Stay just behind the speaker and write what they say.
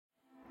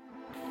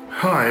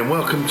Hi and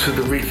welcome to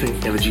the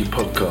Rethink Energy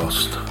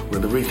podcast, where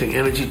the Rethink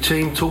Energy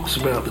team talks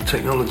about the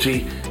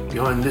technology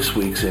behind this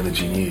week's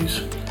energy news.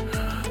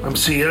 I'm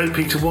CEO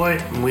Peter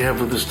White, and we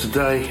have with us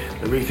today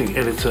the Rethink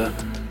editor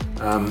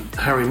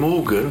Harry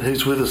Morgan,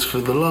 who's with us for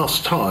the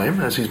last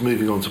time as he's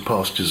moving on to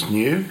pastures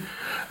new,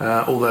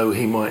 although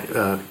he might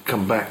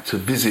come back to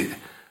visit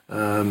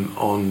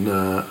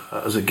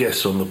as a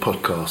guest on the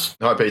podcast.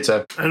 Hi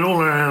Peter. And all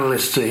our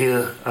analysts are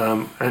here,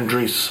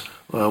 Andres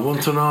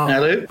Wantanar,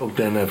 hello.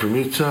 Bogdan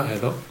Avramuta,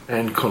 hello.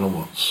 And Connor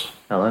Watts.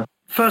 Hello.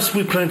 First,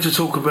 we plan to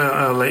talk about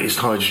our latest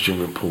hydrogen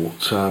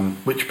report,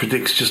 which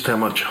predicts just how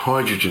much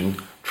hydrogen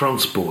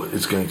transport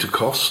is going to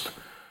cost,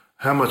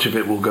 how much of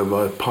it will go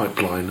by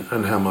pipeline,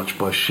 and how much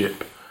by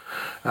ship.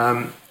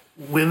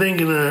 We're then going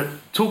to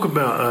talk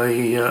about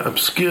a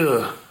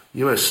obscure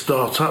US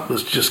startup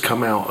that's just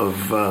come out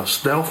of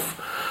stealth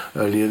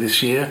earlier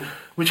this year,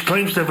 which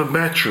claims to have a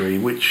battery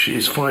which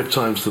is 5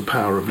 times the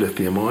power of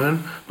lithium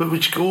ion, but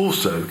which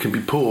also can be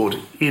poured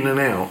in and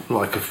out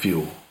like a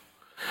fuel.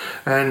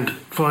 And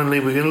finally,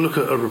 we're going to look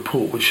at a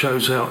report which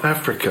shows how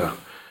Africa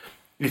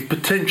is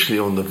potentially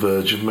on the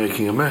verge of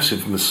making a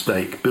massive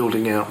mistake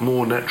building out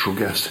more natural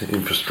gas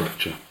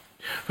infrastructure.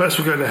 First,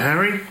 we'll go to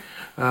Harry.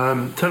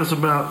 Tell us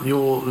about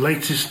your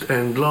latest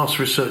and last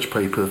research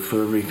paper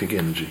for Rethink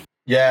Energy.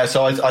 Yeah,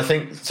 so I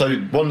think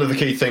one of the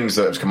key things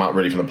that has come out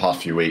really from the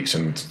past few weeks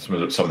and some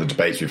of the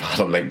debates we've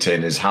had on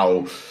LinkedIn is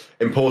how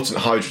important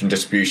hydrogen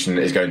distribution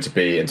is going to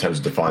be in terms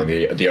of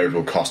defining the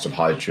overall cost of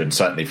hydrogen,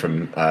 certainly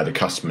from the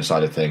customer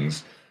side of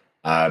things.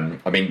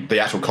 The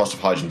actual cost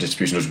of hydrogen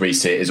distribution as we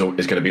see it is going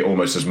to be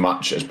almost as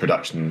much as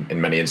production in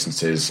many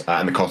instances,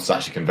 and the costs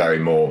actually can vary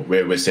more.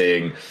 We're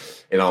seeing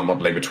in our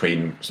modelling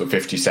between sort of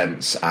 50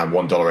 cents and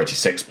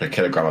 $1.86 per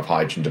kilogram of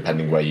hydrogen,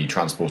 depending where you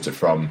transport it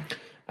from.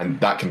 And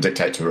that can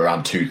dictate to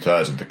around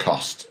 2/3 of the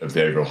cost of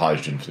the overall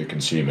hydrogen for the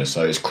consumer.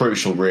 So it's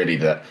crucial, really,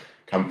 that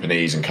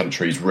companies and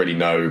countries really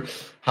know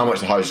how much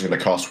the hydrogen is going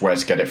to cost, where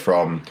to get it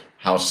from,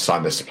 how to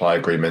sign the supply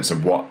agreements,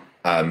 and what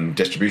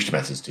distribution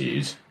methods to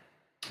use.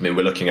 I mean,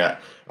 we're looking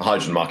at a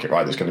hydrogen market,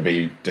 right, that's going to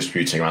be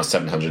distributing around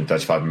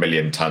 735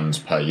 million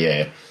tonnes per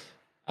year.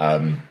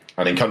 And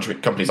in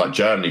companies like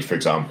Germany, for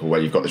example, where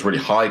you've got this really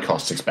high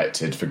cost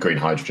expected for green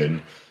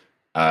hydrogen,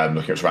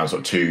 looking at around sort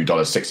of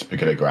 $2.60 per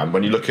kilogram.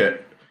 When you look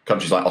at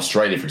countries like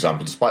Australia, for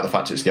example, despite the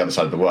fact it's the other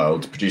side of the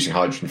world, producing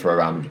hydrogen for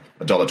around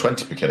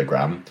 $1.20 per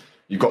kilogram,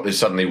 you've got this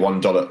suddenly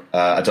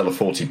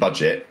 $1.40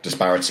 budget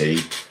disparity,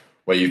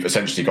 where you've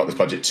essentially got this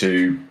budget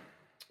to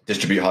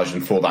distribute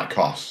hydrogen for that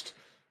cost,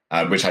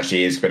 which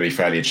actually is going to be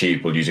fairly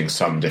achievable using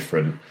some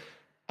different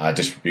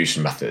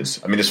distribution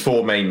methods. I mean, there's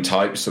 4 main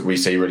types that we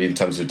see really in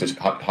terms of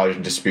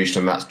hydrogen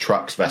distribution, and that's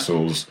trucks,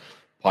 vessels,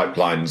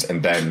 pipelines,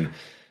 and then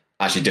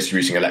actually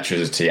distributing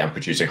electricity and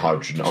producing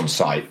hydrogen on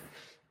site.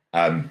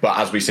 But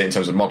as we see in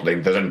terms of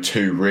modelling, there's only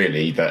 2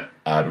 really that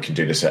can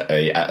do this at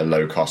a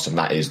low cost, and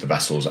that is the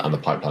vessels and the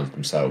pipelines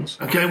themselves.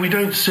 Okay, we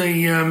don't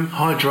see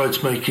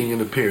hydrides making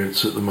an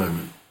appearance at the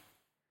moment.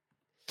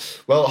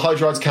 Well,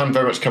 hydrides can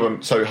very much come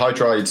in. So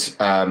hydrides,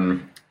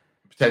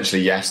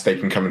 potentially, yes, they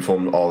can come in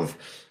form of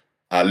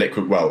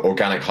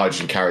organic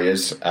hydrogen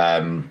carriers.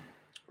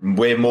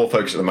 We're more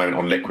focused at the moment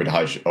on liquid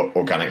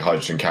organic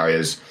hydrogen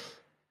carriers,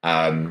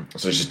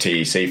 such as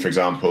TEC, for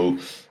example.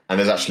 And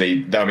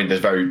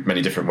there's very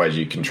many different ways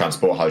you can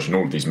transport hydrogen in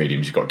all of these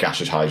mediums. You've got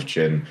gaseous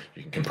hydrogen,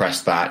 you can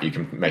compress that, you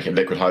can make it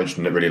liquid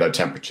hydrogen at really low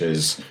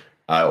temperatures,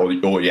 or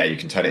you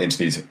can turn it into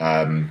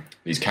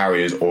these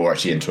carriers or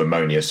actually into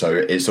ammonia. So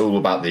it's all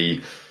about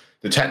the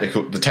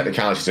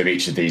technicalities of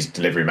each of these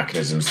delivery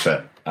mechanisms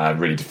that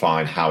really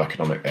define how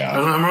economic they are.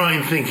 And I'm right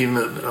in thinking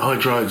that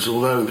hydrides,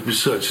 although the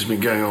research has been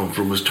going on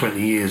for almost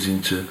 20 years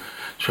into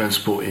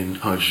transporting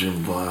hydrogen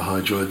via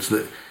hydrides,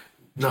 that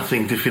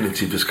nothing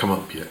definitive has come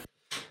up yet.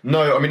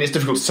 No, I mean, it's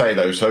difficult to say,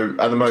 though. So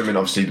at the moment,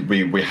 obviously,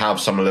 we have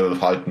some level of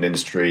hydrogen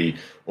industry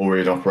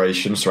already in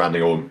operation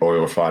surrounding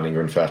oil refining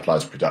and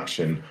fertilizer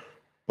production,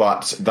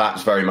 but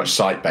that's very much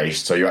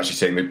site-based. So you're actually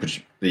seeing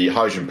the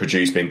hydrogen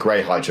produced being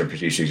grey hydrogen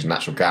produced using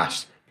natural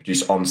gas,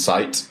 produced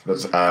on-site,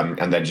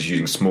 and then just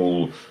using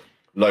small,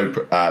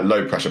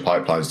 low-pressure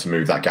pipelines to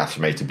move that gas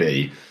from A to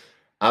B.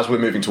 As we're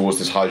moving towards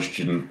this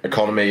hydrogen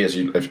economy, as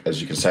you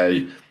can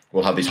say,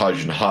 we'll have these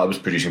hydrogen hubs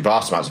producing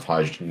vast amounts of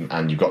hydrogen,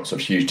 and you've got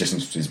sort of huge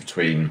distances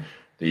between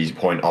the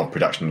point of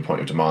production and the point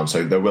of demand.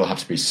 So there will have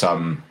to be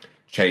some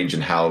change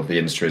in how the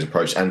industry is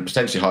approached, and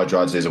potentially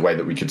hydrides is a way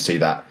that we could see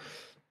that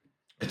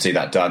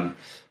done.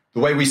 The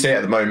way we see it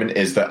at the moment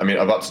is that,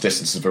 of up to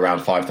distances of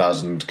around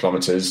 5,000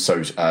 kilometres. So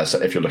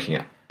if you're looking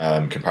at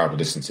comparable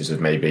distances of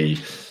maybe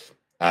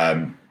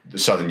the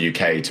southern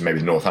UK to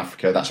maybe North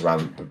Africa, that's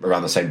around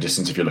the same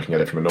distance if you're looking at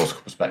it from a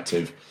nautical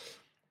perspective.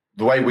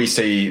 The way we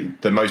see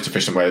the most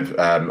efficient way of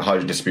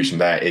hydrogen distribution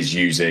there is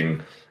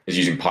using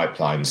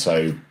pipelines.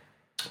 So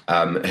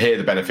here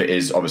the benefit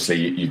is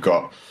obviously you've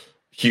got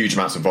huge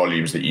amounts of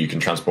volumes that you can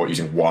transport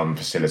using one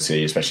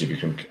facility, especially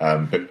if you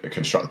can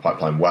construct the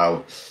pipeline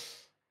well.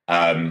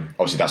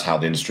 Obviously, that's how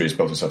the industry has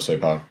built itself so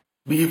far.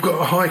 But you've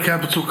got a high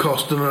capital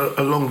cost and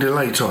a long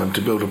delay time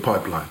to build a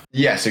pipeline.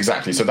 Yes,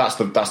 exactly. So that's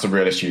the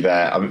real issue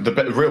there.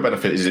 The real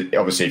benefit is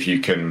obviously if you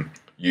can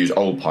use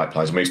old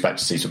pipelines, and we expect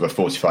to see sort of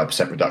a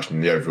 45% reduction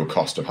in the overall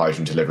cost of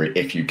hydrogen delivery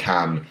if you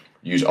can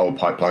use old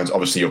pipelines.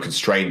 Obviously, you're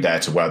constrained there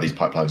to where these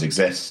pipelines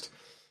exist.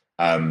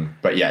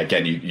 But yeah,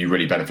 again, you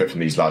really benefit from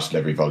these large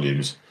delivery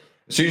volumes.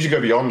 As soon as you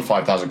go beyond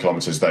 5,000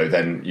 kilometres, though,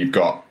 then you've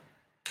got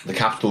the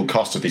capital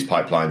cost of these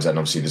pipelines and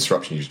obviously the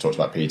disruption you just talked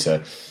about,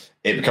 Peter.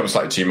 It becomes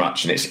slightly too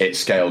much, and it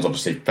scales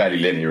obviously fairly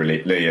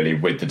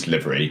linearly with the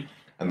delivery.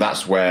 And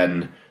that's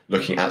when,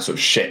 looking at sort of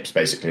ships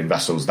basically and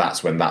vessels,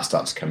 that's when that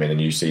starts to come in, and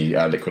you see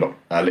liquid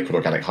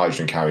organic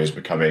hydrogen carriers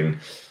becoming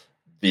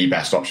the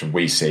best option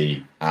we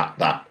see at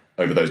that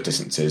over those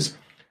distances.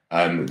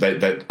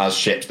 As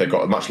ships, they've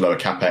got a much lower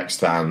capex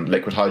than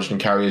liquid hydrogen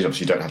carriers.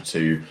 Obviously, you don't have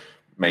to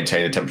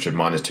maintain a temperature of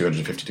minus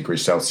 250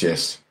 degrees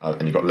Celsius,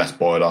 and you've got less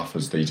boil off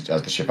as the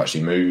ship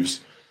actually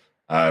moves.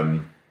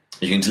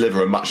 You can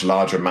deliver a much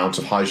larger amount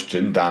of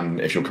hydrogen than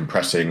if you're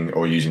compressing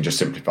or using just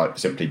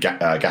simply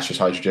gaseous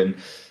hydrogen.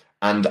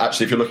 And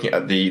actually, if you're looking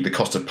at the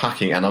cost of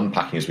packing and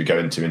unpacking, as we go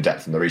into in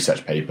depth in the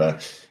research paper,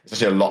 it's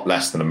actually a lot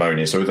less than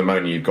ammonia. So with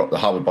ammonia, you've got the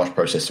Haber-Bosch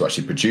process to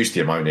actually produce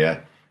the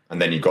ammonia,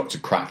 and then you've got to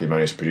crack the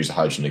ammonia to produce the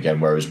hydrogen again.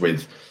 Whereas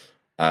with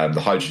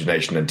the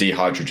hydrogenation and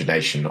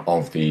dehydrogenation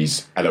of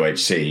these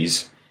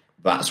LOHCs,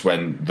 that's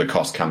when the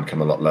cost can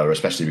become a lot lower,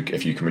 especially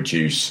if you can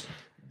reduce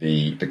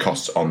the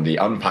costs on the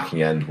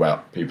unpacking end, where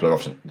people are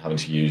often having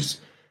to use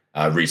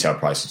retail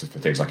prices for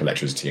things like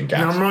electricity and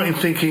gas. Now, I'm right in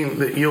thinking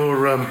that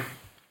your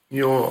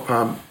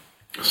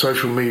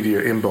social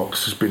media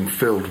inbox has been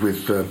filled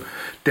with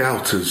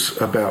doubters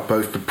about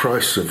both the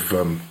price of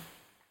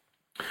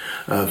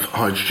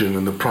hydrogen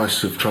and the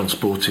price of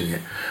transporting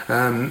it.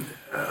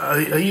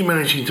 Are you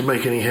managing to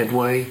make any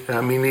headway?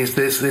 I mean,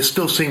 there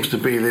still seems to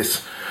be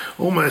this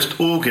almost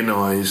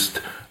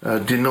organised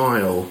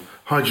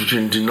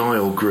hydrogen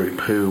denial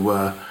group who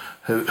are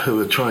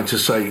trying to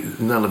say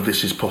none of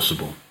this is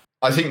possible.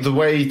 I think the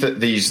way that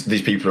these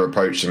people are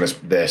approaching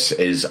this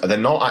is they're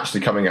not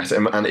actually coming at it,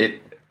 and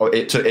it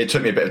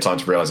took me a bit of time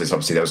to realise this.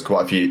 Obviously, there was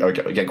quite a few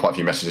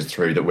messages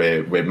through that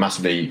we're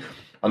massively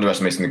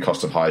underestimating the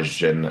cost of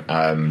hydrogen,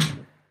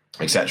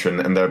 etc.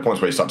 And there are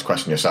points where you start to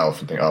question yourself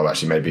and think, oh,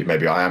 actually,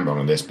 maybe I am wrong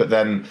on this. But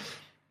then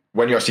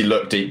when you actually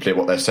look deeply at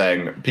what they're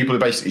saying, people are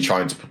basically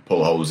trying to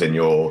pull holes in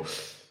your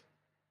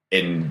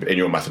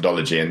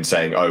methodology and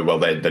saying, oh, well,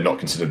 they're not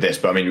considered this.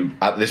 But I mean,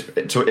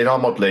 in our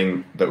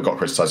modelling that got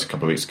criticised a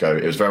couple of weeks ago,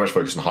 it was very much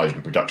focused on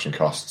hydrogen production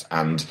costs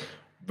and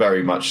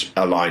very much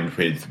aligned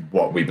with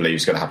what we believe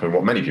is going to happen,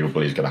 what many people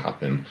believe is going to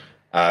happen.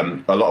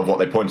 A lot of what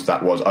they pointed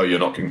at was, oh, you're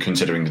not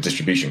considering the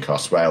distribution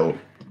costs. Well,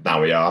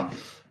 now we are.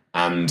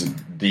 And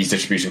these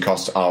distribution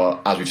costs are,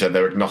 as we've said,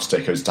 they're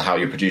agnostic as to how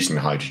you're producing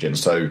the hydrogen.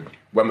 So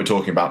when we're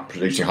talking about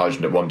producing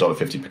hydrogen at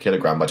 $1.50 per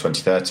kilogram by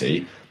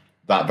 2030,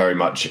 that very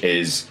much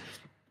is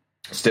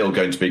still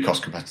going to be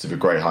cost competitive with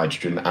grey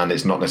hydrogen, and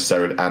it's not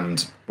necessarily.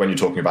 And when you're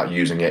talking about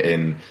using it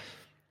in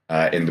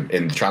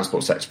the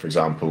transport sector, for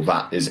example,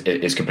 that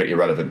is completely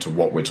irrelevant to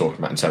what we're talking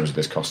about in terms of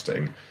this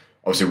costing.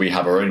 Obviously, we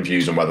have our own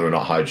views on whether or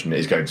not hydrogen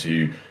is going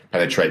to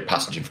penetrate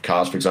passenger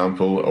cars, for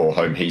example, or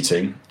home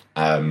heating.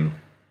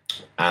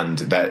 And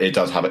that it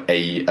does have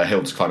a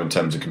hill to climb in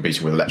terms of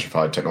competing with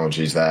electrified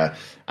technologies there,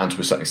 and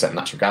to a certain extent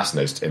natural gas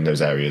in those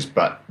areas.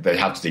 But they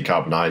have to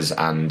decarbonise,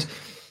 and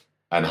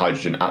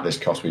hydrogen at this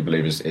cost, we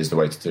believe, is the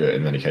way to do it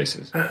in many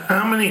cases.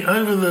 How many,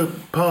 over the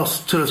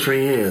past 2 or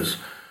 3 years,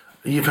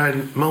 you've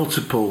had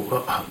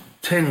multiple,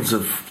 tens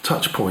of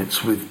touch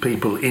points with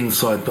people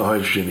inside the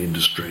hydrogen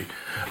industry.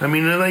 I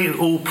mean, are they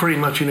all pretty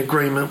much in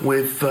agreement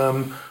with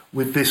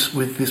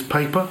this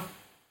paper?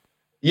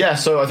 Yeah,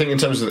 so I think in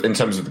terms of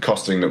the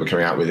costing that we're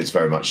coming out with, it's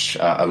very much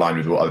aligned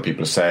with what other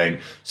people are saying.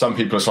 Some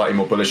people are slightly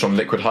more bullish on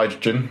liquid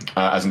hydrogen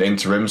as an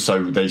interim,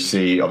 so they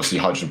see obviously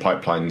hydrogen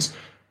pipelines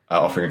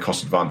offering a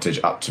cost advantage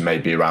up to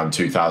maybe around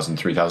 2,000,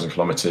 3,000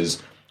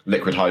 kilometres.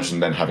 Liquid hydrogen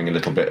then having a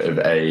little bit of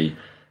a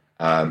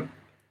sort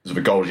of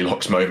a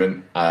Goldilocks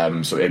moment,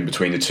 sort of in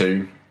between the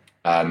two,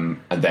 and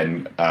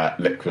then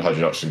liquid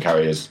organic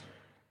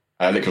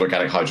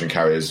hydrogen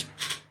carriers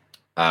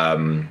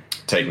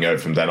taking over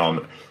from then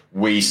on.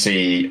 We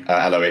see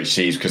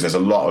LOHCs, because there's a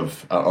lot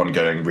of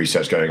ongoing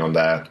research going on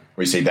there.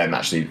 We see them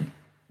actually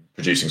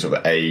producing sort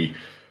of a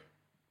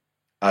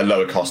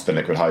lower cost than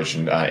liquid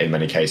hydrogen in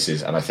many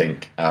cases. And I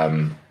think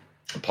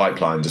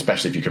pipelines,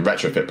 especially if you can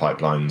retrofit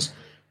pipelines,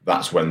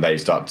 that's when they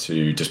start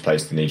to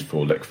displace the need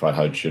for liquefied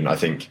hydrogen. I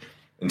think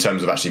in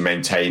terms of actually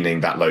maintaining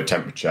that low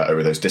temperature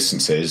over those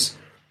distances,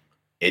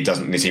 it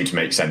doesn't really seem to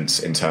make sense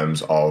in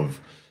terms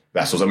of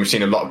vessels. And we've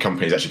seen a lot of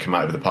companies actually come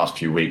out over the past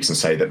few weeks and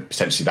say that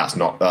potentially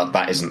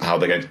that isn't how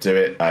they're going to do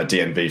it.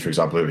 DNV, for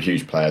example, who are a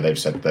huge player, they've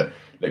said that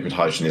liquid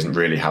hydrogen isn't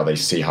really how they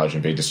see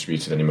hydrogen being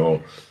distributed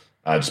anymore,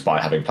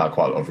 despite having applied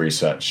quite a lot of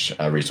research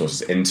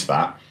resources into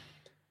that.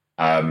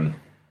 And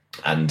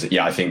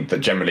yeah, I think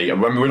that generally,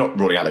 and when we're not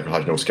ruling out liquid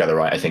hydrogen altogether,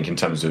 right, I think in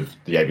terms of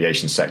the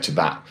aviation sector,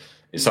 that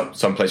is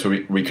some place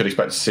where we could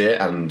expect to see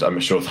it. And I'm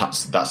sure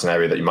that's an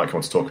area that you might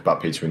want to talk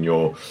about, Peter, in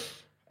your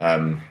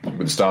with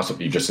the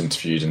startup you just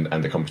interviewed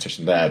and the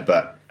competition there.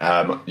 But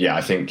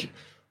I think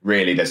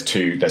really there's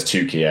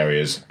two key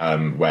areas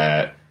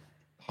where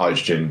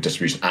hydrogen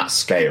distribution at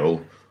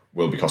scale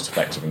will be cost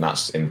effective, and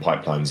that's in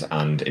pipelines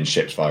and in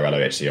ships via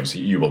LOHC.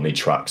 Obviously, you will need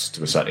trucks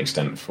to a certain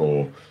extent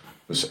for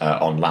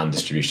on land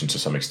distribution to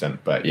some extent,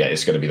 but yeah,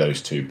 it's going to be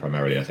those two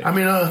primarily, I think. I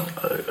mean,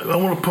 I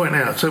want to point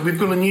out, so we've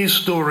got a news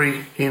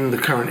story in the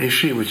current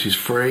issue, which is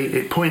free.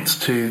 It points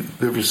to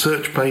the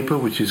research paper,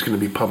 which is going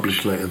to be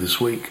published later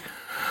this week.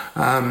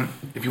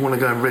 If you want to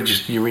go and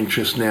register your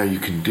interest now, you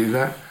can do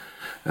that.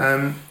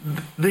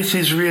 This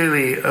is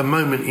really a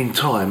moment in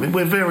time.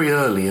 We're very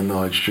early in the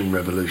hydrogen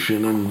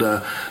revolution, and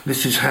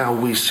this is how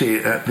we see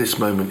it at this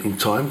moment in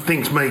time.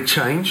 Things may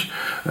change.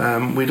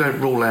 We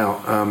don't rule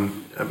out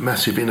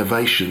massive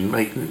innovation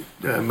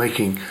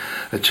making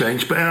a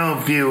change, but our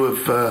view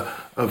of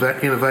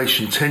that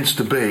innovation tends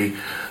to be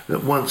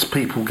that once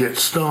people get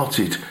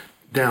started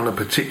down a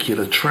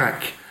particular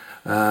track,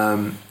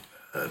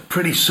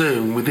 pretty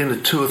soon,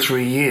 within 2 or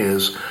 3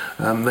 years,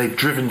 they've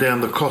driven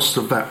down the cost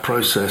of that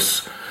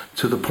process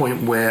to the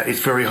point where it's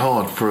very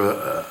hard for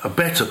a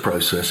better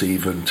process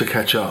even to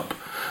catch up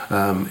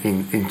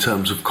in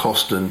terms of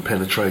cost and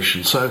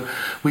penetration. So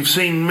we've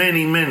seen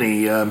many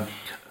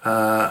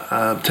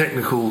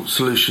technical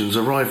solutions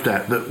arrived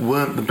at that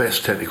weren't the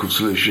best technical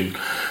solution,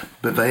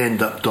 but they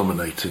end up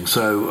dominating.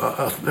 So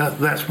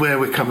that's where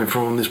we're coming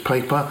from on this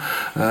paper.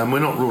 We're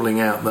not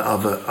ruling out that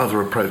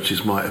other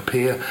approaches might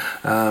appear,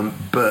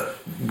 but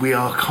we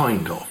are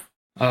kind of.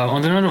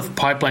 On the note of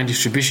pipeline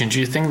distribution, do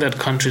you think that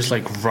countries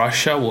like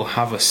Russia will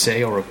have a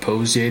say or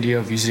oppose the idea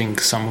of using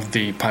some of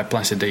the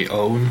pipelines that they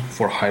own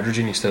for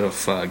hydrogen instead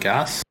of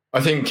gas? I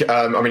think,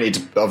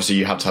 obviously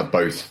you have to have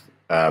both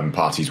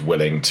parties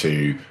willing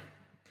to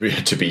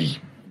be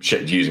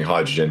using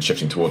hydrogen,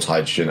 shifting towards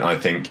hydrogen. I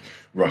think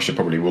Russia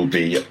probably will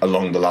be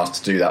along the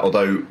last to do that,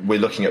 although we're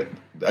looking at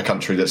a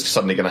country that's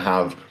suddenly going to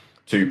have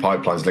 2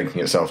 pipelines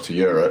linking itself to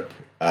Europe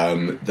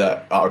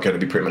that are going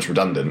to be pretty much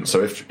redundant.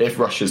 So if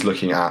Russia's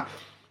looking at,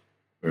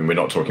 I mean, we're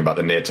not talking about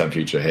the near-term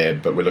future here,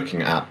 but we're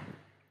looking at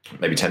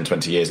maybe 10,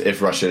 20 years.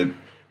 If Russia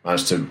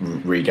managed to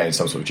regain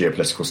some sort of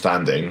geopolitical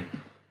standing,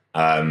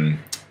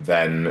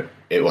 then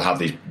it will have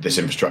this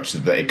infrastructure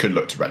that it could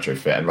look to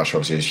retrofit. And Russia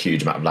obviously has a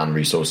huge amount of land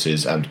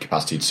resources and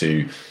capacity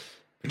to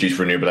produce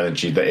renewable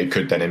energy that it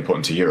could then import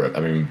into Europe.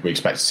 I mean, we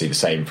expect to see the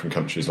same from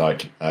countries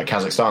like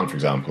Kazakhstan, for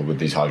example, with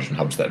these hydrogen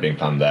hubs that are being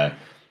planned there.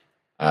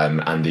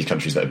 And these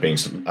countries that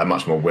are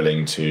much more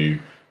willing to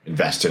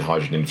invest in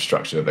hydrogen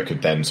infrastructure that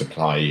could then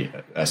supply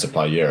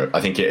Europe. I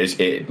think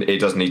it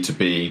does need to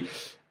be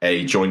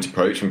a joint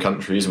approach from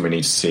countries, and we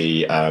need to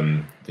see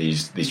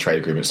these trade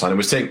agreements signed. And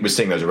we're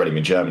seeing those already. I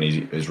mean,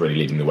 Germany is really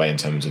leading the way in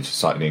terms of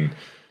signing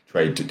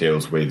trade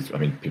deals with,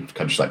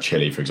 countries like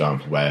Chile, for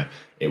example, where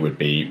it would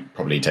be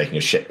probably taking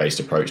a ship-based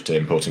approach to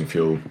importing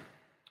fuel,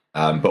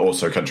 but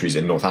also countries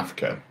in North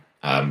Africa,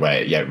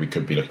 where we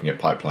could be looking at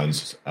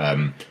pipelines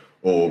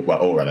or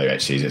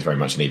LOHCs. It's very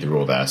much an either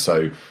or there.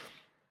 So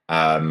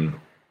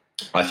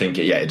I think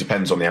it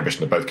depends on the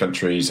ambition of both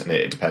countries, and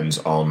it depends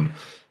on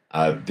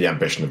the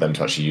ambition of them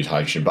to actually use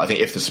hydrogen. But I think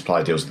if the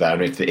supply deals are there,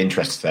 and if the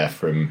interest is there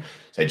from,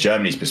 say,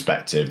 Germany's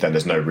perspective, then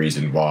there's no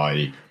reason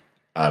why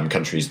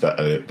countries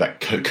that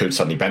could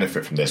suddenly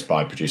benefit from this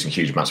by producing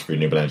huge amounts of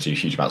renewable energy,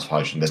 huge amounts of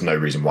hydrogen, there's no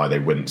reason why they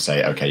wouldn't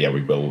say, okay,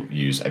 we will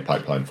use a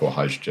pipeline for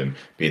hydrogen,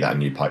 be that a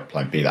new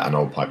pipeline, be that an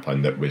old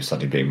pipeline that we're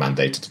suddenly being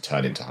mandated to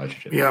turn into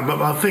hydrogen. Yeah,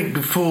 but I think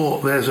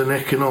before there's an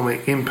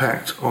economic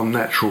impact on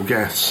natural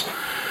gas,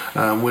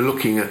 we're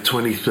looking at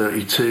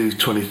 2032,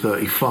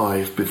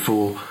 2035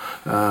 before...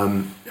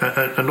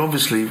 and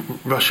obviously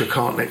Russia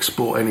can't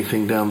export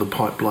anything down the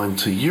pipeline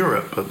to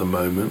Europe at the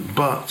moment,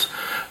 but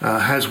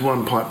has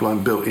one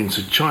pipeline built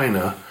into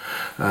China,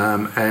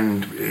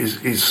 and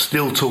is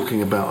still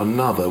talking about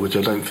another, which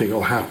I don't think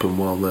will happen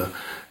while the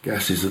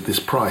gas is at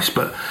this price.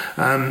 But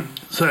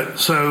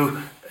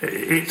so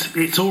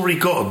it's already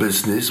got a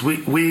business.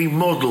 We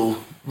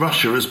model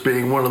Russia as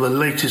being one of the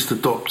latest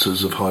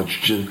adopters of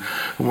hydrogen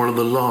and one of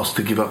the last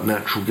to give up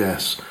natural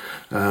gas.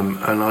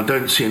 And I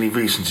don't see any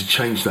reason to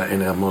change that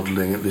in our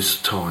modelling at this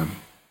time.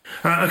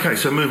 Okay,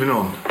 so moving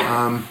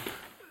on.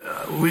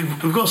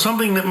 We've got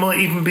something that might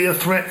even be a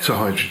threat to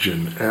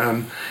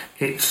hydrogen.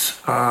 It's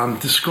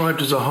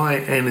described as a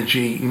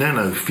high-energy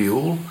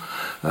nanofuel,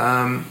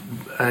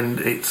 and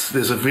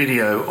there's a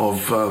video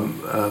of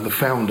the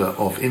founder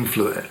of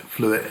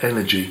Influent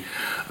Energy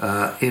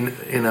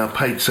in our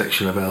paid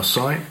section of our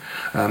site.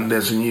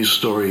 There's a news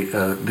story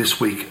this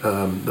week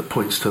that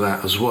points to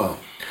that as well.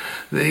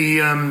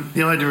 The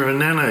idea of a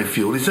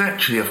nanofuel is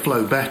actually a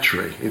flow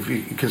battery. If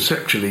you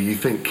conceptually you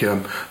think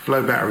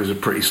flow batteries are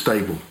pretty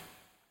stable.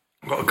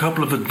 Got a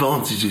couple of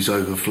advantages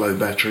over flow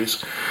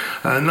batteries.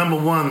 Number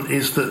one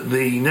is that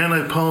the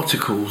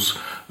nanoparticles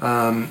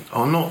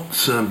are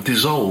not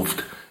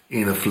dissolved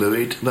in a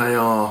fluid. They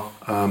are.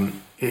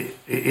 It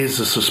is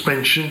a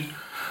suspension,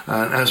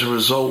 and as a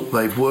result,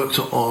 they've worked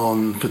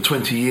for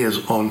 20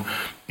 years on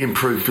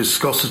improved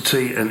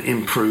viscosity and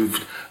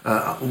improved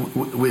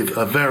with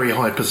a very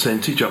high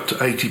percentage, up to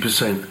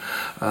 80%.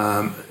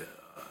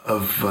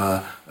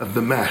 Of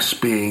the mass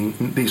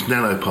being these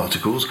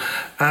nanoparticles,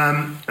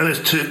 and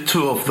there's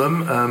two of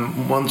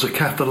them. One's a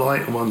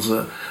catholyte, one's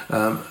the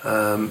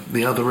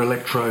other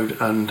electrode,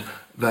 and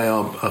they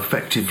are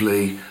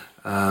effectively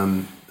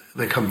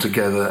they come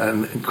together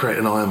and create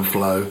an ion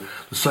flow,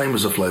 the same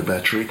as a flow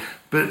battery,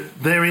 but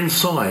they're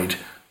inside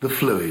the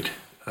fluid.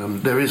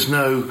 There's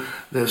no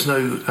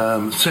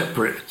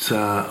separate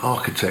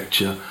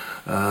architecture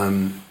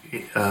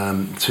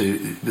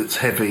that's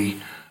heavy.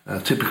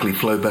 Typically,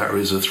 flow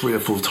batteries are 3 or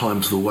 4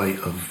 times the weight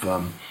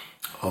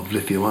of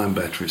lithium-ion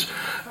batteries.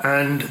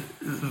 And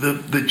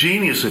the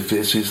genius of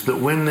this is that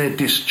when they're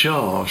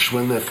discharged,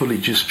 when they're fully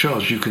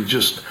discharged, you can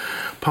just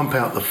pump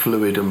out the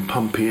fluid and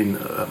pump in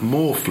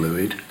more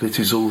fluid that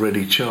is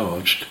already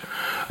charged.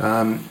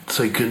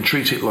 So you can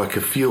treat it like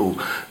a fuel.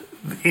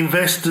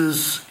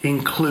 Investors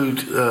include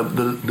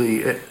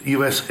the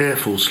US Air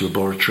Force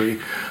Laboratory,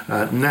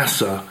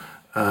 NASA,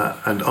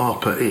 and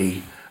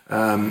ARPA-E.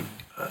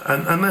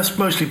 And that's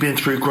mostly been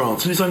through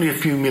grants, and it's only a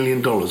few $1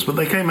 million, but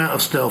they came out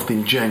of stealth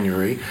in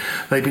January.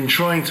 They've been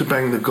trying to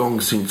bang the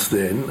gong since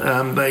then.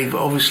 They've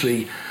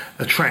obviously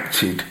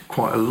attracted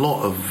quite a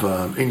lot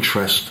of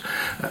interest,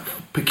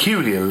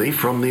 peculiarly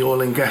from the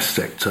oil and gas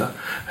sector,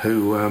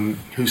 who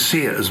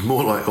see it as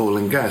more like oil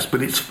and gas,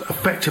 but it's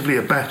effectively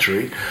a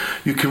battery.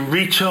 You can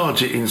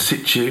recharge it in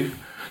situ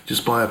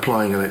just by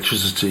applying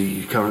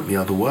electricity current the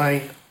other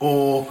way,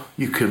 or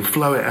you can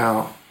flow it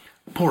out,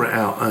 pour it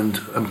out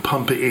and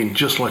pump it in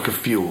just like a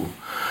fuel.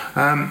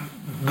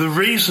 The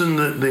reason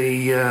that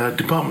the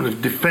Department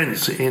of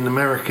Defense in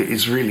America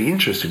is really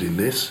interested in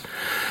this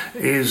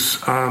is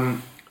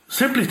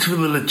simply to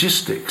the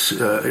logistics.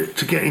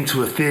 To get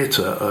into a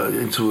theatre,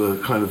 into a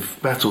kind of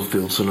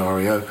battlefield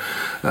scenario,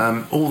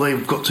 all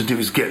they've got to do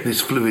is get this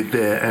fluid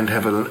there and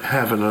have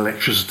an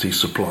electricity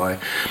supply,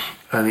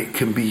 and it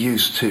can be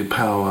used to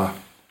power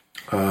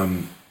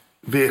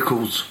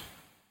vehicles,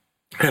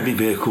 heavy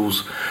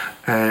vehicles,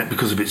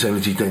 because of its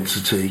energy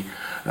density,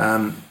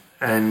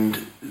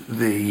 and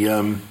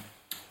the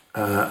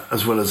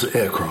as well as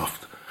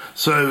aircraft.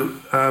 So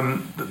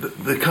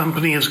the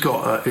company has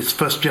got its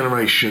first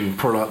generation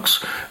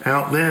products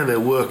out there. They're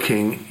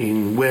working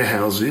in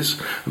warehouses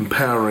and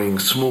powering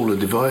smaller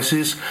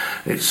devices.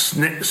 Its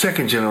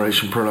second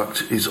generation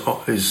product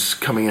is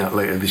coming out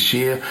later this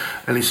year,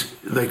 and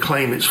they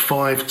claim it's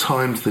 5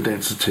 times the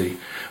density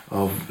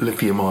of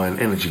lithium-ion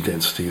energy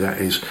density. That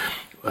is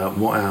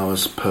watt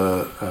hours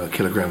per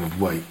kilogram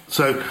of weight.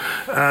 So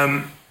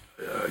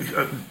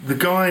the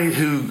guy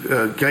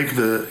who gave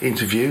the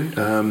interview,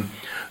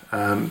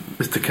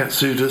 Mr.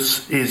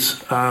 Katsoudas,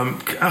 is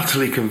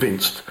utterly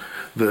convinced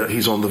that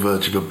he's on the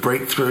verge of a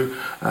breakthrough,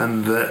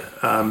 and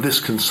that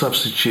this can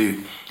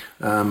substitute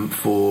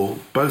for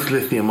both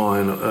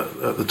lithium-ion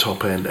at the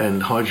top end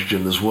and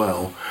hydrogen as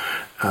well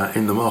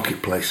in the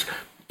marketplace.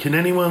 Can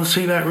anyone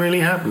see that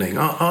really happening?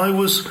 I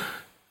was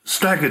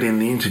staggered in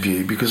the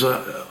interview because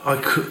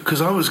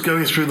I was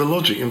going through the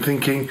logic and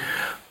thinking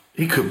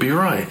he could be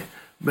right,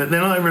 but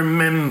then I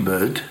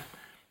remembered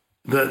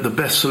that the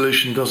best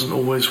solution doesn't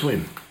always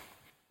win.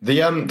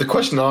 The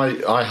question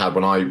I had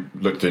when I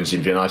looked into the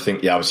interview, and I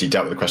think obviously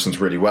dealt with the questions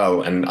really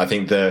well, and I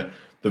think the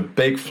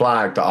big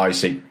flag that I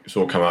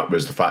saw come up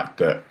was the fact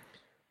that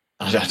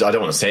I don't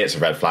want to say it's a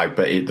red flag,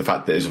 but the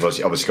fact that it's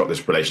obviously got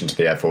this relation to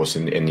the Air Force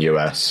in the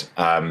US.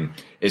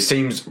 It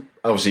seems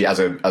obviously as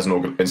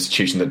an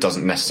institution that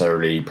doesn't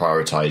necessarily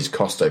prioritise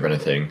cost over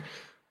anything,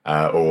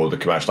 or the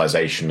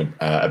commercialization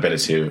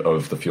ability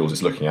of the fuels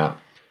it's looking at.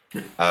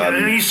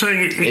 Are you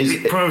saying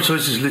it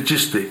prioritises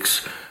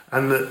logistics,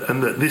 and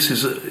that this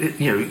is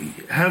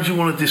how do you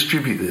want to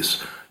distribute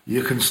this?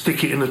 You can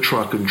stick it in a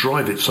truck and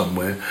drive it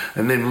somewhere,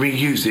 and then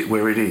reuse it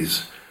where it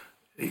is.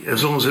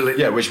 As long as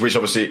which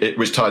obviously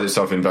ties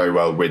itself in very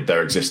well with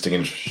their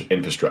existing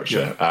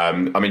infrastructure.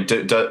 Yeah. I mean,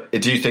 do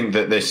you think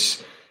that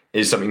this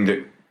is something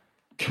that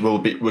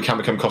can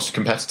become cost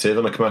competitive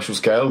on a commercial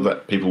scale,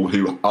 that people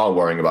who are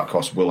worrying about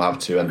cost will have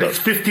to end up? It's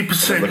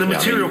 50%. The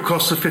material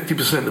costs are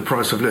 50% the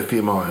price of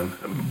lithium ion.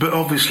 But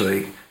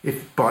obviously,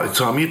 if by the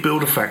time you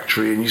build a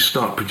factory and you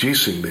start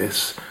producing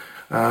this,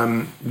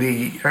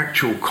 the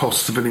actual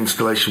costs of an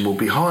installation will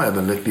be higher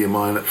than lithium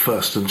ion at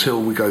first,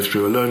 until we go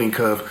through a learning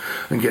curve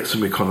and get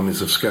some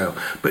economies of scale.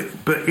 But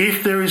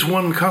if there is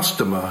one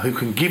customer who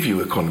can give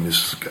you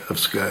economies of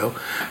scale,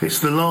 it's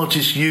the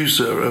largest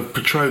user of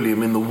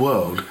petroleum in the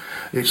world.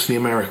 It's the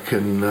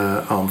American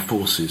armed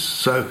forces.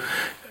 So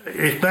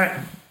if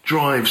that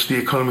drives the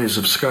economies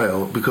of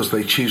scale because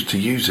they choose to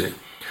use it,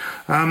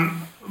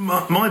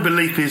 my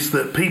belief is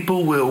that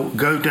people will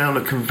go down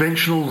a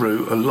conventional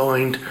route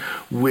aligned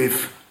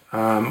with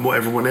what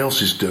everyone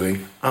else is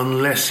doing,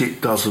 unless it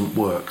doesn't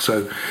work.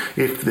 So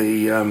if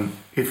the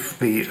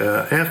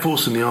Air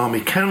Force and the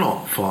Army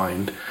cannot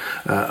find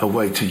a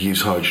way to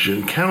use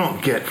hydrogen,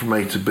 cannot get from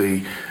A to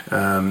B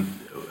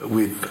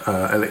with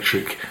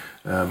electric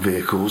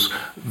vehicles,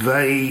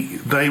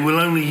 they will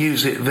only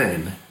use it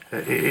then.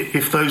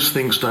 if those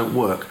things don't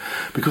work,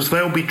 because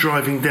they'll be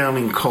driving down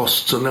in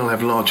costs and they'll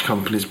have large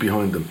companies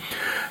behind them.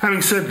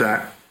 Having said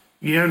that,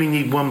 you only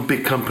need one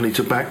big company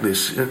to back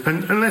this.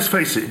 And let's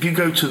face it, if you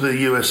go to the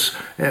US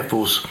Air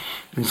Force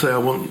and say,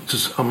 I'm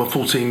a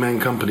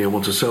 14-man company, I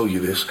want to sell you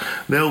this,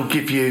 they'll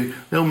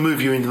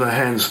move you into the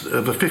hands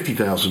of a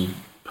 50,000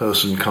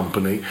 person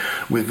company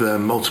with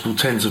multiple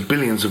tens of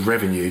billions of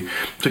revenue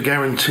to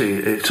guarantee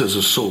it as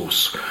a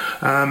source.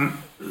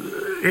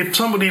 If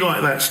somebody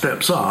like that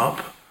steps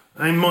up,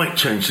 they might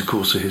change the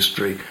course of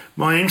history.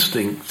 My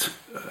instinct,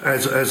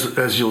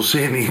 as you'll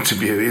see in the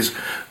interview, is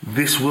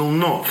this will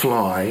not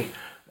fly.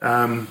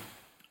 But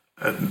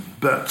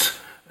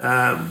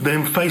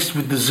then faced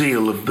with the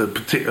zeal of the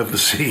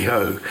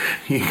CEO,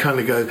 you kind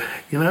of go,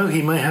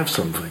 he may have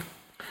something.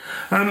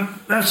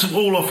 That's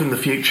all off in the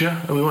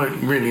future, and we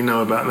won't really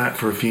know about that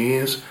for a few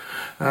years.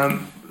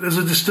 There's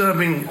a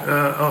disturbing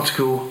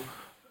article.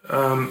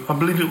 I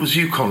believe it was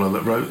you, Connor,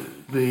 that wrote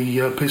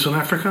the piece on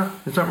Africa.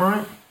 Is that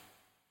right?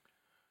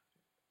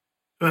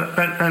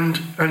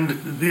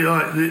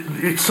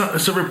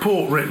 It's a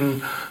report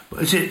written,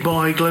 is it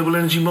by Global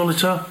Energy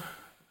Monitor,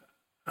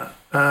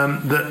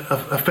 that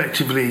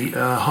effectively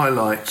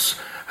highlights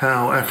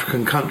how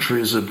African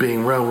countries are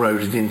being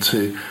railroaded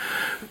into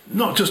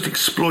not just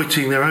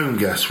exploiting their own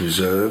gas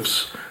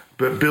reserves,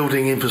 but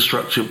building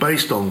infrastructure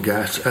based on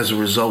gas as a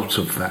result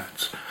of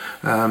that.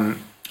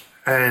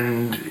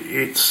 And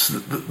it's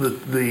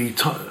the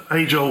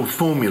age-old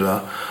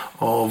formula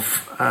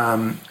of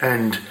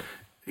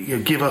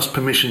give us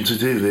permission to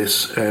do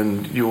this,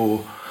 and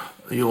your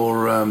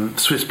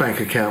Swiss bank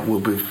account will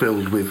be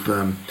filled with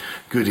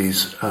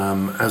goodies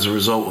as a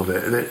result of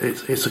it.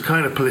 It's a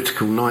kind of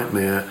political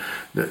nightmare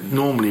that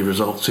normally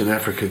results in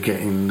Africa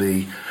getting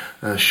the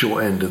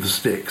short end of the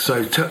stick.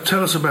 So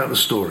tell us about the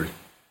story.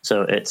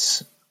 So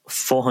it's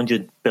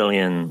 400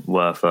 billion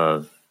worth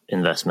of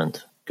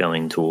investment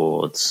going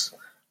towards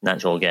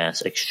natural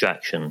gas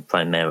extraction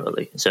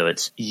primarily. So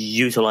it's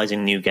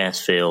utilizing new gas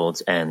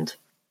fields and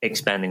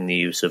expanding the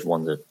use of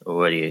ones that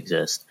already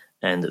exist.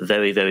 And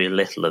very, very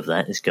little of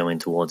that is going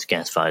towards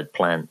gas-fired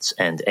plants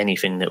and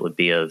anything that would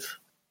be of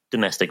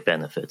domestic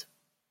benefit.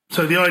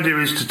 So the idea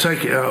is to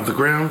take it out of the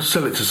ground,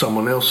 sell it to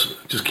someone else,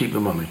 just keep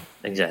the money.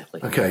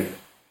 Exactly. Okay.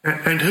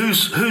 And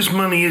whose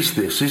money is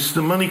this? Is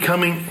the money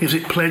coming, is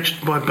it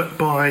pledged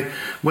by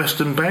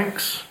Western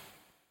banks?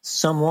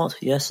 Somewhat,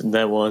 yes.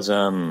 There was,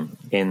 in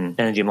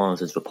Energy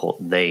Monitor's report,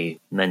 they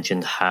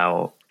mentioned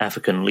how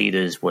African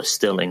leaders were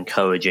still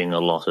encouraging a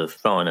lot of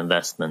foreign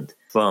investment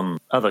from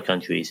other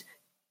countries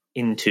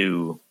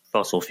into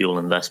fossil fuel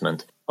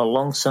investment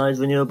alongside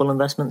renewable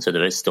investment. So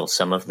there is still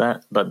some of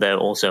that, but they're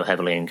also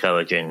heavily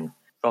encouraging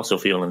fossil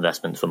fuel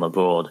investment from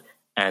abroad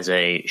as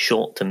a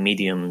short to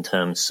medium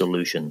term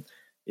solution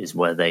is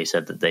where they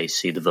said that they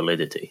see the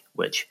validity,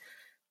 which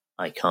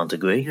I can't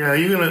agree. Yeah,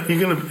 you're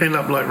gonna end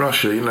up like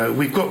Russia.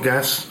 We've got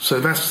gas, so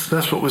that's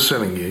what we're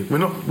selling you. We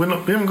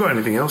haven't got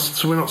anything else,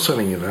 so we're not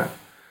selling you that.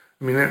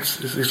 I mean, it's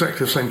exactly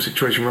the same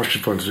situation Russia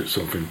finds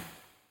itself in.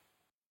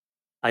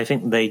 I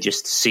think they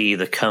just see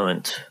the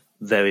current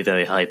very,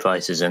 very high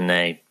prices and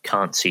they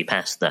can't see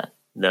past that.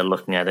 They're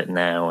looking at it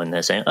now and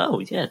they're saying, oh,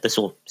 yeah, this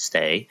will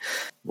stay.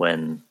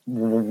 When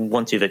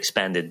once you've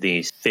expanded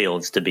these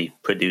fields to be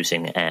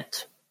producing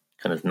at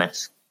kind of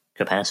max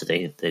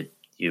capacity,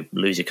 you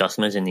lose your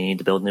customers and you need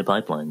to build new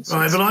pipelines.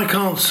 Right, but I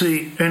can't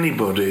see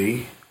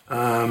anybody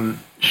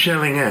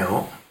shelling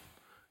out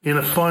in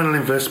a final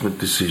investment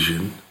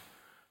decision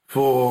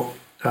for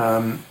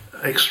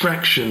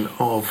extraction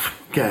of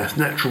gas,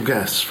 natural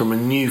gas from a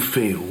new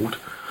field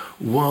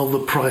while the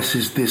price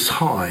is this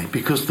high,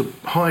 because the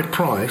high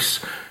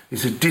price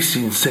is a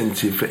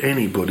disincentive for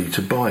anybody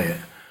to buy it.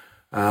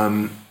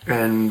 And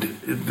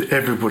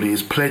everybody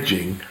is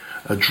pledging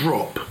a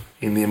drop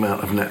in the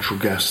amount of natural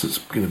gas that's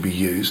going to be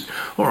used.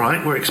 All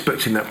right, we're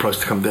expecting that price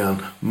to come down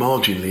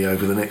marginally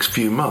over the next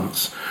few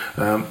months.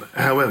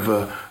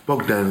 However,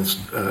 Bogdan's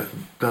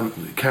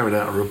carried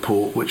out a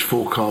report which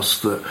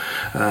forecasts that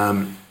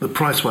the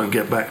price won't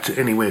get back to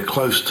anywhere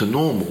close to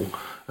normal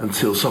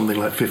until something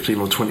like 15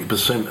 or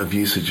 20% of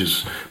usage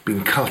has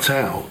been cut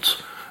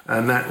out,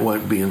 and that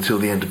won't be until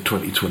the end of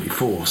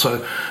 2024.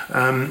 So,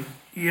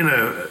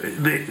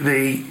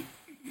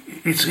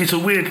 it's a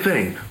weird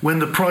thing. When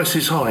the price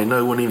is high,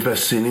 no one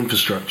invests in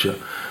infrastructure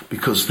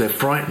because they're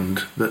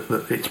frightened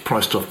that it's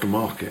priced off the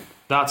market.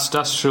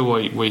 That's true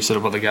what you said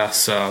about the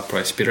gas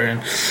price, Peter.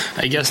 And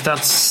I guess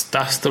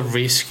that's the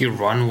risk you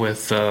run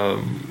with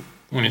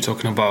when you're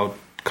talking about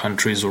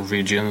countries or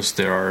regions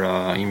that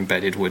are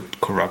embedded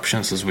with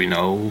corruptions, as we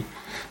know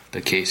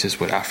the cases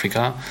with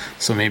Africa.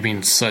 So maybe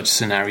in such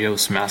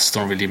scenarios, maths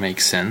don't really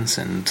make sense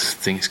and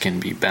things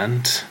can be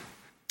bent,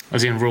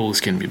 as in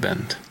rules can be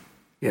bent.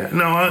 Yeah,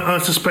 no, I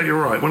suspect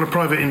you're right. When a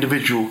private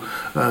individual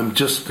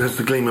just has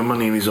the gleam of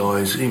money in his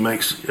eyes, he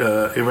makes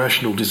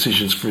irrational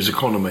decisions for his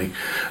economy,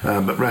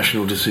 but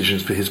rational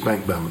decisions for his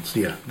bank balance.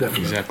 Yeah,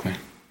 definitely. Exactly.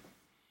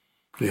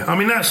 Yeah, I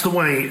mean, that's the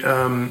way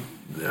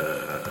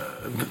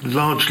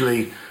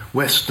largely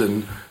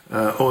Western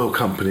oil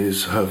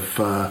companies have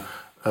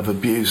have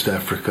abused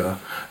Africa.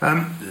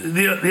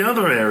 The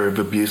other area of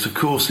abuse, of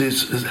course,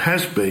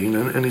 has been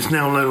and is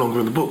now no longer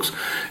in the books,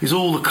 is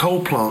all the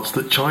coal plants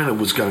that China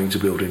was going to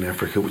build in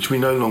Africa, which we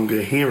no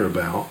longer hear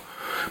about,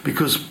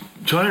 because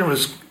China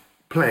has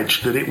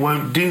pledged that it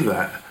won't do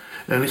that,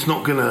 and it's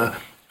not going to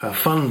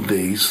fund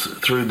these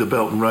through the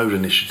Belt and Road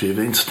Initiative.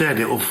 Instead,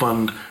 it will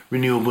fund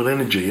renewable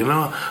energy. And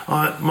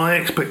my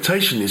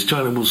expectation is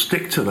China will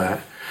stick to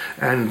that,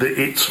 and that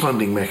its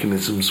funding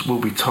mechanisms will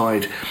be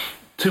tied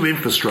to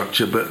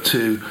infrastructure, but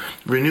to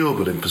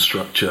renewable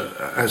infrastructure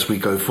as we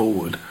go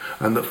forward,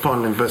 and that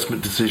final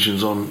investment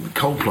decisions on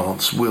coal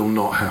plants will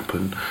not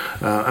happen.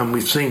 And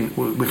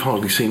we've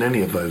hardly seen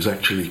any of those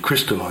actually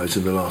crystallise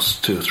in the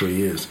last 2 or 3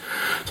 years.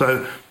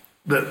 So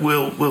that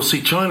we'll see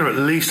China at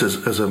least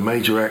as a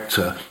major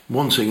actor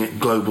wanting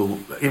global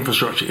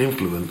infrastructure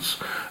influence,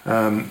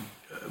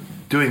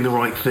 doing the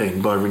right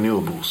thing by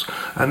renewables,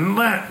 and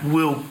that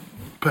will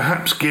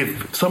perhaps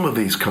give some of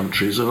these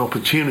countries an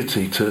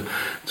opportunity to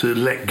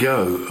let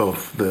go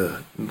of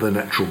the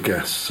natural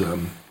gas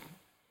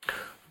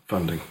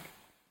funding.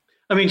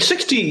 I mean,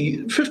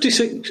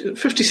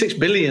 56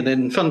 billion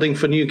in funding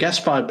for new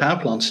gas-fired power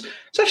plants.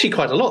 It's actually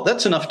quite a lot.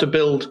 That's enough to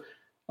build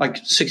like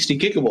 60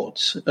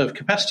 gigawatts of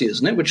capacity,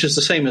 isn't it? Which is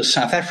the same as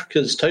South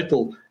Africa's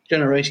total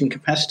generating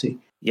capacity.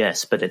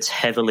 Yes, but it's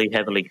heavily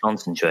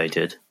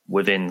concentrated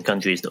within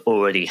countries that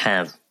already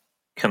have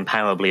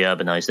comparably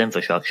urbanized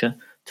infrastructure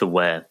to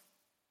where,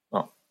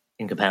 well,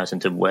 in comparison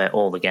to where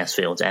all the gas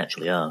fields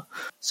actually are.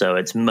 So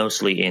it's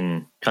mostly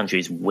in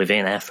countries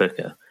within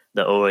Africa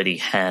that already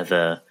have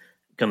a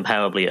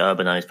comparably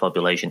urbanized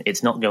population.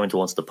 It's not going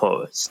towards the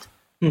poorest.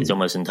 It's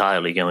almost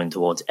entirely going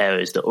towards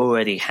areas that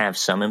already have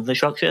some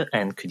infrastructure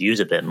and could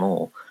use a bit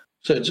more.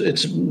 So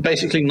it's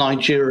basically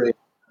Nigeria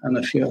and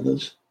a few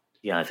others.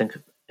 Yeah, I think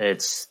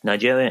it's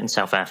Nigeria and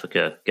South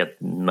Africa get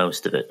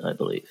most of it, I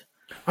believe.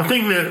 I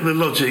think the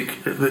logic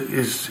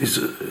is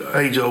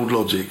age-old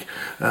logic.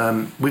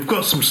 We've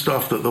got some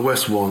stuff that the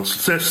West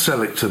wants. Let's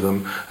sell it to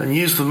them and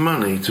use the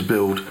money to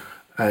build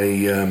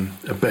a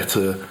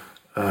better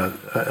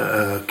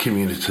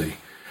community.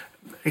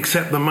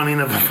 Except the money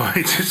never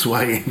finds its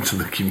way into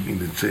the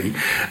community.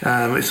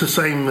 It's the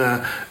same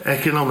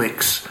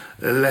economics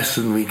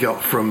lesson we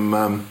got from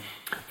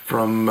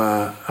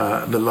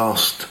the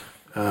last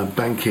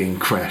banking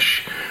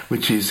crash,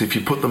 which is if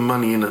you put the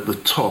money in at the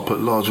top at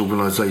large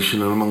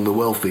organisation and among the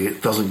wealthy,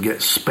 it doesn't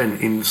get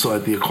spent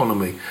inside the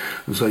economy,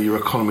 and so your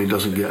economy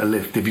doesn't get a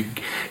lift.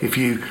 If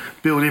you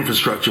build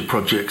infrastructure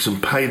projects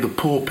and pay the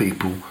poor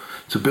people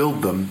to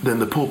build them, then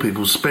the poor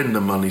people spend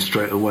the money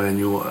straight away and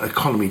your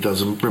economy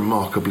does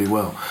remarkably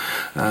well.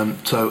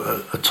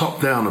 So a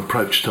top-down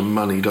approach to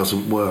money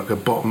doesn't work. A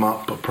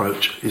bottom-up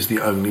approach is the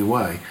only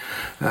way.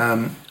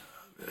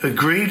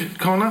 Agreed,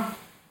 Connor?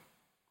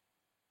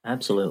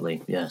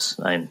 Absolutely, yes.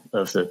 I'm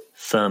of the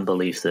firm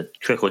belief that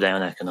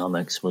trickle-down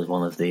economics was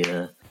one of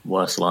the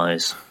worst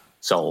lies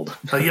sold.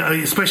 Yeah,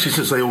 especially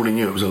since they already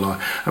knew it was a lie.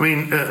 I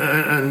mean,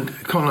 and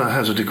Connor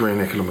has a degree in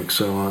economics,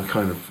 so I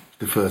kind of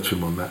defer to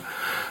him on that.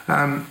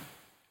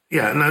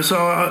 So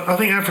I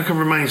think Africa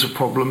remains a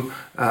problem.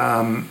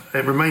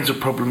 It remains a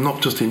problem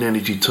not just in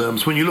energy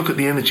terms. When you look at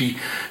the energy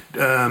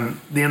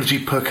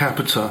per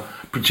capita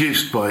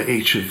produced by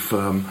each of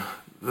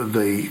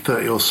the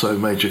 30 or so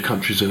major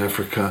countries in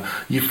Africa,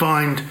 you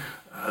find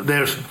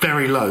they're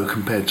very low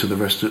compared to the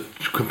rest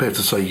compared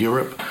to, say,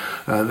 Europe.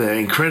 They're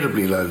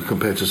incredibly low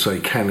compared to, say,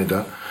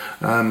 Canada.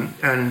 And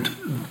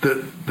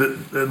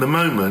at the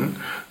moment,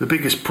 the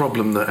biggest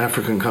problem that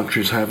African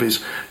countries have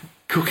is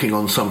cooking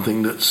on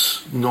something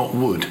that's not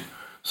wood,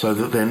 so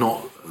that they're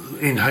not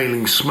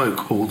inhaling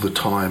smoke all the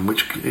time,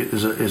 which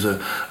is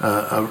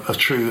a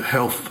true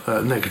health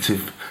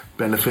negative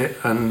benefit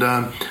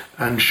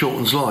and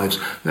shortens lives.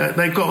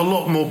 They've got a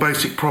lot more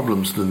basic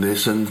problems than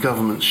this, and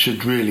governments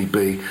should really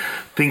be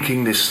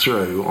thinking this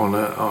through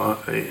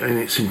in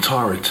its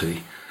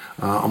entirety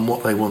on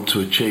what they want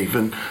to achieve.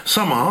 And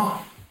some are,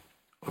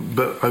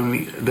 but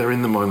only they're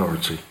in the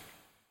minority.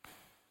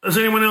 Has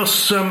anyone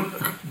else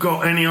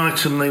got any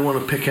item they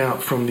want to pick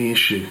out from the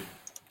issue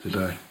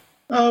today?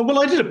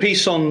 Well, I did a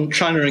piece on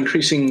China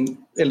increasing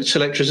its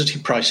electricity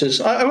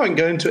prices. I won't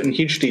go into it in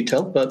huge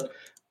detail, but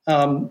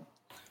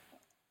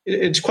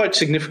it's quite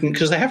significant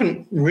because they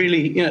haven't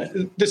really,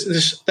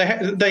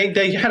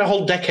 they had a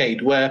whole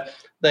decade where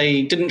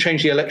they didn't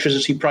change the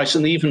electricity price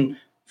and they even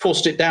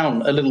forced it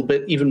down a little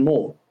bit even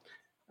more.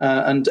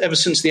 And ever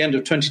since the end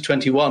of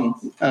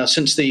 2021,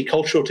 since the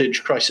coal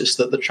shortage crisis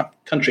that the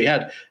country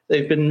had,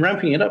 they've been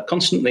ramping it up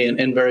constantly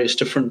in various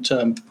different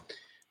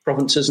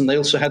provinces. And they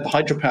also had the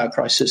hydropower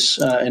crisis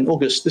in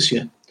August this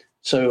year.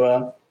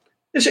 So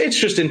it's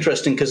just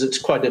interesting because it's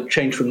quite a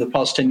change from the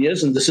past 10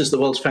 years. And this is the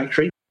world's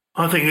factory.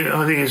 I think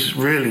it's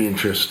really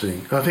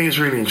interesting.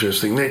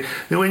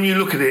 When you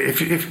look at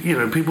it,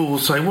 if people will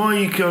say, "Why are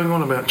you going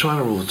on about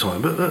China all the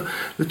time?" But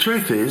the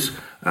truth is,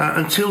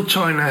 until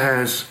China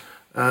has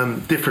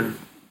different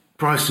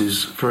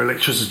prices for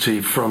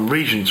electricity from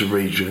region to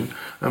region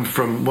and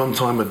from one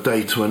time of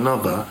day to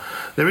another,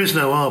 there is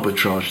no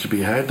arbitrage to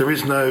be had. There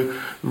is no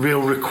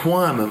real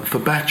requirement for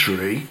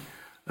battery,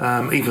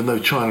 even though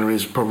China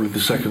is probably the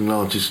second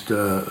largest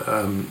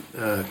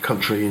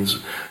country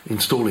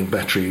installing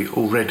battery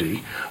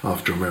already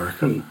after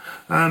America.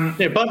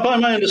 By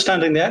my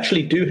understanding, they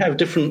actually do have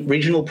different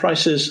regional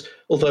prices,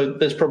 although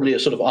there's probably a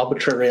sort of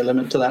arbitrary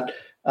element to that.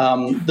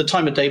 The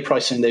time of day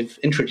pricing they've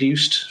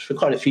introduced for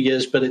quite a few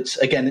years, but it's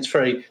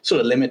very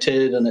sort of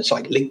limited, and it's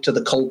like linked to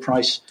the coal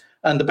price.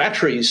 And the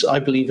batteries, I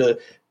believe,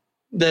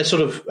 they're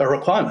sort of a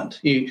requirement.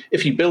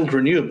 If you build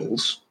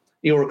renewables,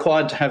 you're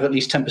required to have at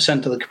least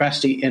 10% of the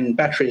capacity in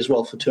battery as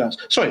well for 2 hours.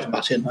 Sorry to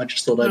butt in. I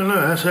just thought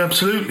No, that's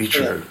absolutely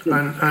true.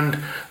 Yeah.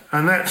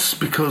 And that's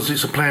because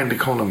it's a planned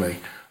economy.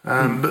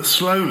 But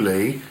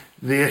slowly,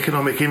 the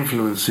economic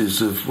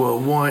influences of,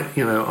 why,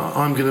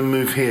 I'm going to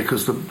move here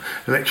because the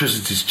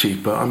electricity is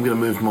cheaper. I'm going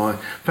to move my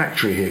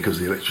factory here because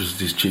the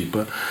electricity is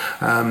cheaper.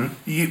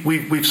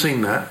 We've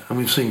seen that, and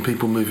we've seen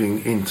people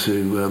moving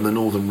into the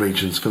northern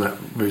regions for that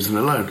reason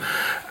alone.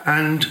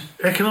 And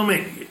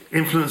economic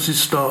influences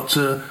start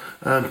to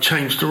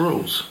change the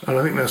rules. And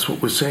I think that's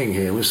what we're seeing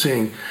here. We're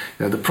seeing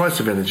the price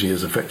of energy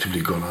has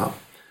effectively gone up.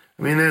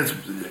 I mean, there's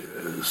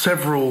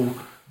several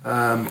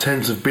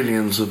tens of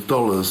billions of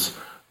dollars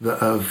that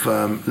have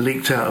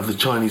leaked out of the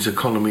Chinese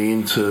economy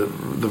into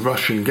the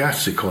Russian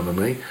gas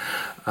economy,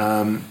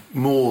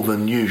 more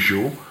than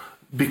usual,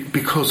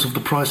 because of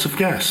the price of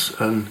gas.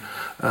 And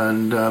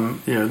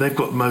they've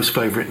got most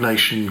favourite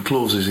nation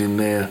clauses in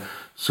their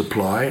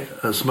supply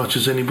as much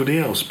as anybody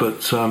else.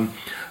 But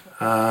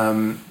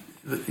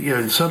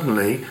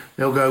suddenly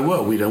they'll go,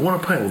 well, we don't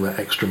want to pay all that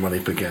extra money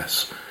for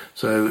gas.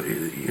 So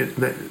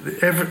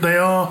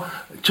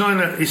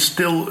China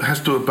still has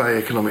to obey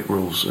economic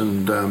rules,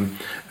 and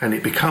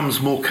it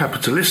becomes more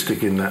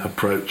capitalistic in that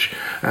approach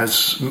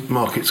as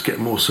markets get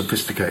more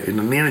sophisticated,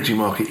 and the energy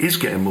market is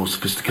getting more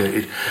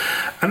sophisticated,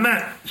 and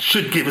that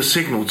should give a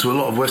signal to a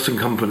lot of Western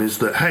companies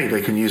that, hey,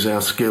 they can use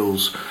our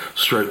skills,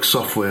 stroke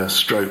software,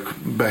 stroke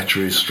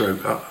batteries,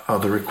 stroke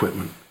other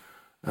equipment.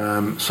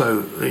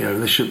 So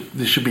there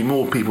should be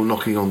more people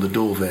knocking on the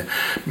door there.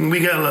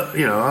 We get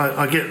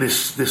I get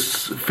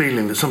this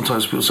feeling that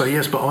sometimes people say,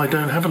 yes, but I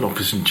don't have an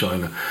office in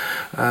China.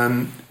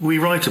 We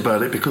write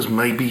about it because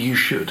maybe you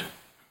should.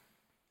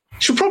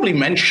 Should probably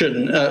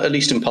mention, at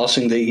least in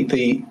passing,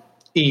 the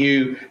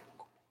EU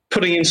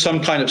putting in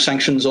some kind of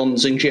sanctions on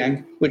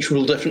Xinjiang, which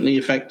will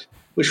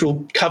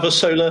cover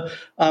solar.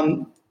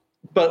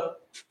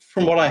 But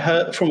from what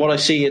I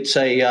see,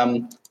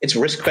 it's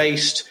risk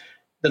based.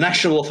 The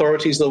national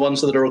authorities are the ones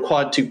that are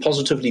required to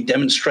positively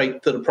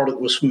demonstrate that a product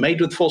was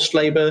made with forced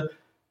labor.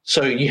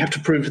 So you have to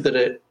prove that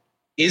it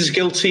is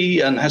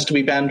guilty and has to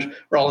be banned,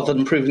 rather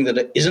than proving that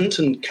it isn't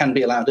and can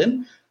be allowed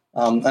in.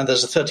 And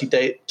there's a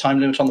 30-day time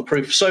limit on the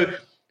proof. So,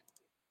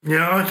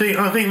 yeah, I think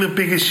the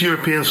biggest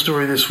European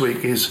story this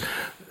week is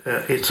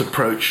its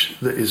approach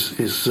that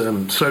is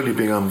slowly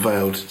being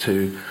unveiled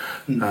to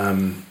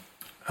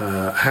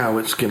how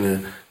it's going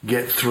to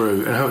get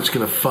through and how it's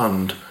going to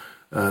fund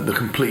the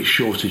complete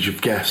shortage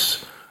of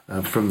gas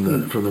from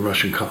the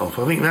Russian cut-off.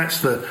 I think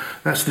that's the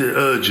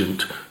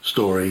urgent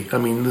story. I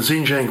mean, the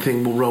Xinjiang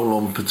thing will roll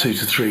on for 2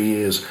 to 3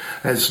 years.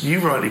 As you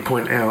rightly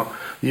point out,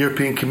 the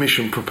European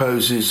Commission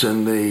proposes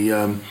and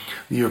the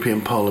European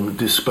Parliament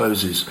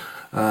disposes.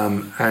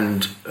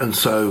 And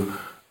so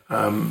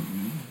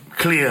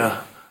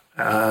clear,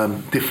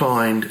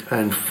 defined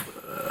and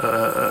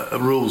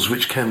rules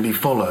which can be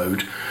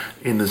followed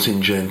in the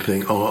Xinjiang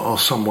thing are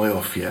some way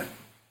off yet.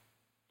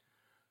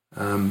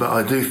 But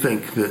I do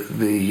think that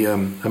the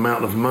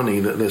amount of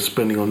money that they're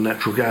spending on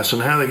natural gas and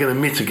how they're going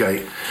to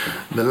mitigate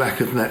the lack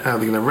of how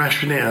they're going to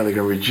ration it, how they're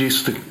going to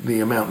reduce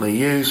the amount they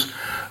use,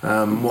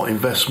 what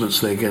investments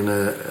they're going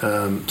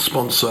to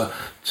sponsor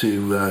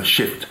to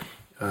shift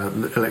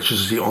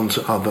electricity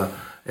onto other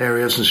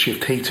areas and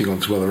shift heating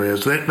onto other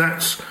areas.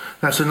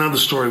 That's another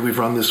story we've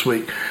run this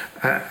week,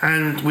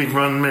 and we've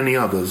run many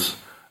others.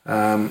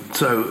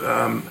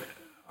 So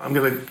I'm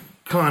going to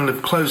kind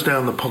of close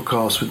down the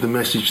podcast with the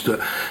message that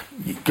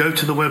you go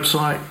to the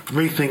website,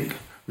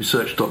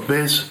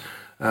 rethinkresearch.biz,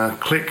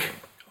 click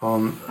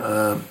on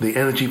the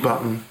energy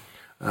button,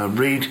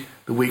 read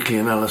the weekly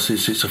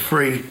analysis. It's a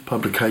free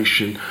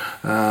publication.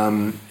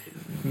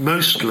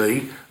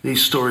 Mostly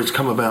these stories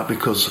come about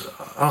because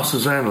us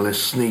as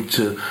analysts need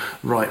to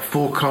write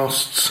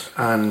forecasts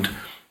and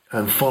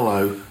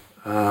follow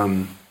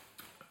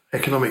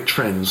economic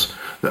trends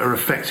that are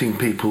affecting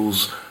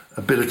people's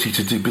ability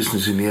to do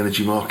business in the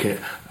energy market,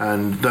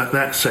 and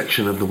that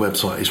section of the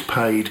website is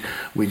paid.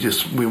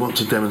 We want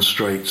to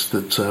demonstrate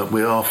that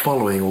we are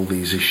following all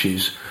these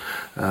issues,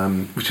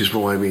 which is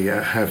why we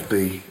have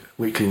the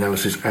weekly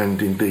analysis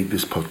and indeed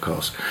this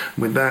podcast.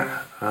 With that,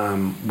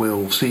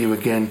 we'll see you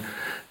again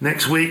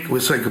next week. We'll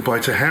say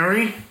goodbye to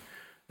Harry,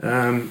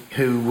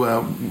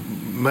 who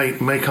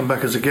may come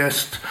back as a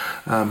guest,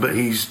 but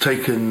he's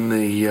taken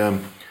the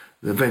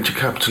venture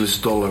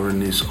capitalist dollar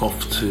and is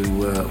off to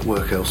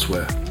work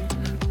elsewhere.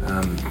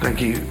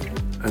 Thank you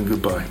and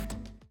goodbye.